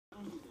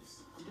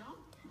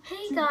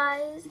Hey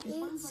guys,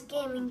 it's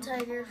Gaming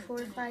Tiger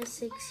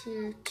 456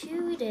 here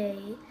today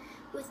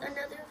with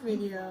another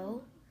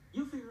video.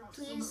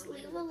 Please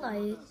leave a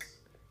like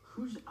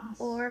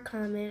or a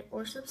comment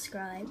or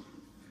subscribe.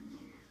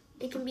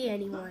 It can be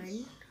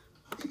anyone.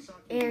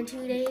 And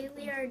today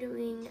we are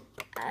doing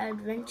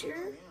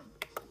adventure.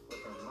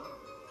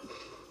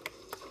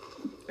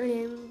 And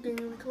I'm going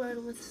to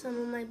record with some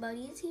of my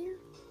buddies here.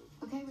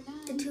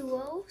 The two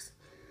wolves.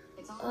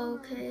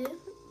 Okay.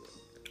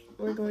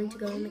 We're going to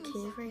go in the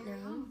cave right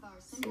now.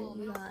 See what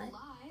we got.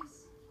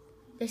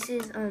 This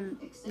is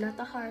not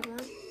the hard one.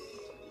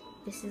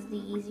 This is the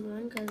easy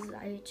one because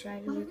I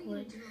tried to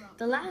record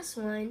the last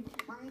one,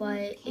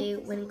 but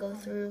it wouldn't go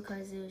through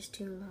because it was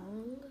too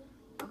long.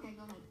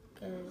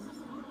 Because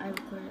I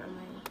recorded on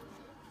my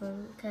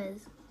phone.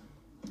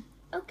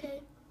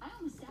 Okay.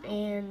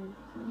 And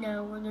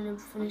now we're gonna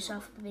finish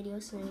off the video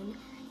soon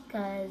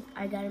because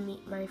I gotta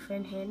meet my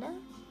friend Hannah.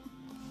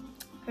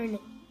 Her name.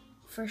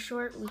 For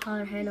short, we call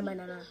her Hannah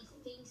Banana.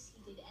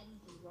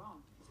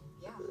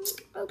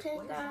 Okay,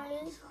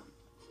 guys.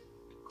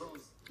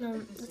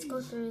 Let's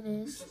go through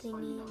this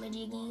thingy,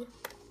 majiggy.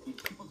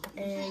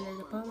 And there's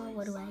a Puma.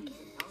 What do I get?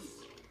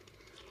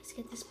 Let's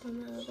get this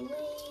Puma out of the way.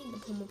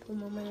 The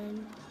Puma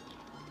man.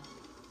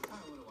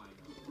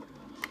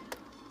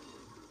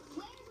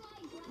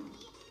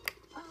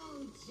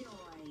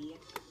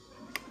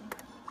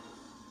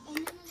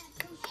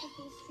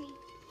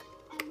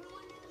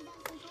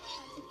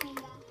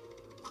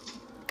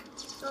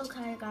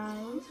 Okay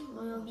guys,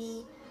 we'll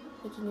be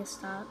making a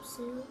stop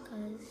soon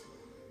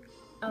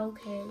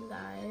okay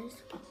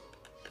guys,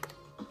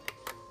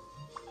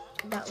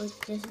 this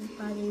is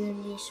probably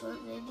gonna be a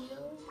short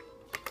video.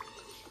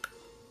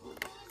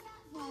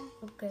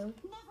 Okay.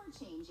 Never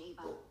change,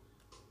 Ava.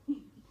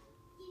 You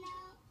know,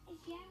 if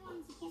you ever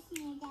wanted to kiss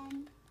me again,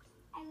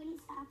 I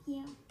wouldn't stop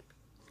you.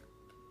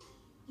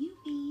 You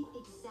be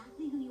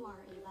exactly who you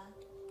are, Ava.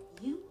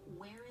 You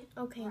wear it.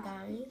 Okay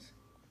guys.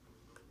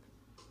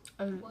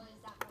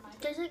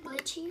 There's a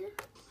glitch here.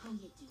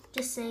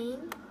 Just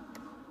saying.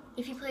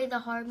 If you play the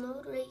hard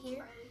mode right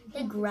here,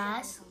 the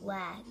grass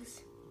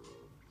lags.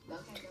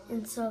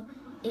 And so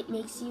it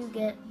makes you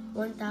get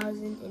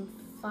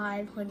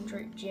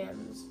 1,500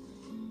 gems.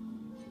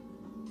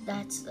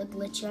 That's a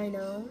glitch, I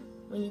know,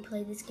 when you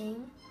play this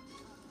game.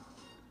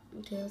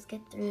 Okay, let's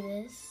get through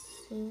this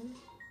soon.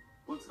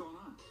 What's going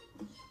on?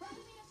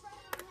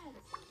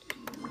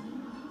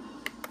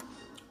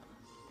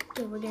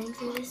 Okay, we're getting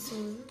through this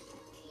soon.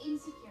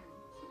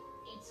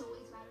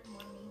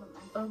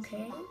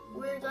 Okay,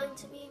 we're going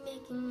to be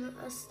making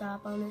a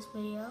stop on this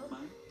video.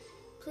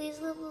 Please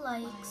leave a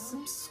like,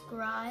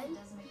 subscribe,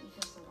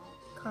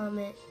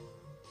 comment,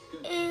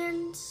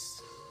 and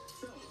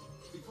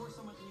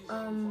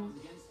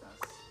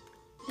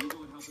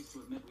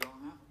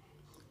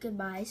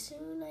goodbye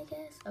soon, I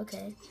guess.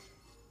 Okay,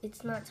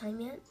 it's not time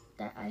yet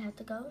that I have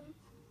to go.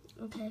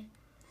 Okay,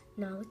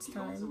 now it's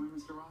time.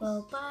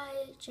 Well,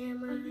 bye,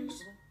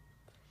 jammers,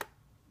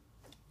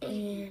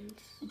 and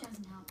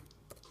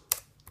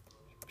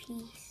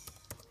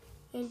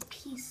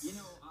peace.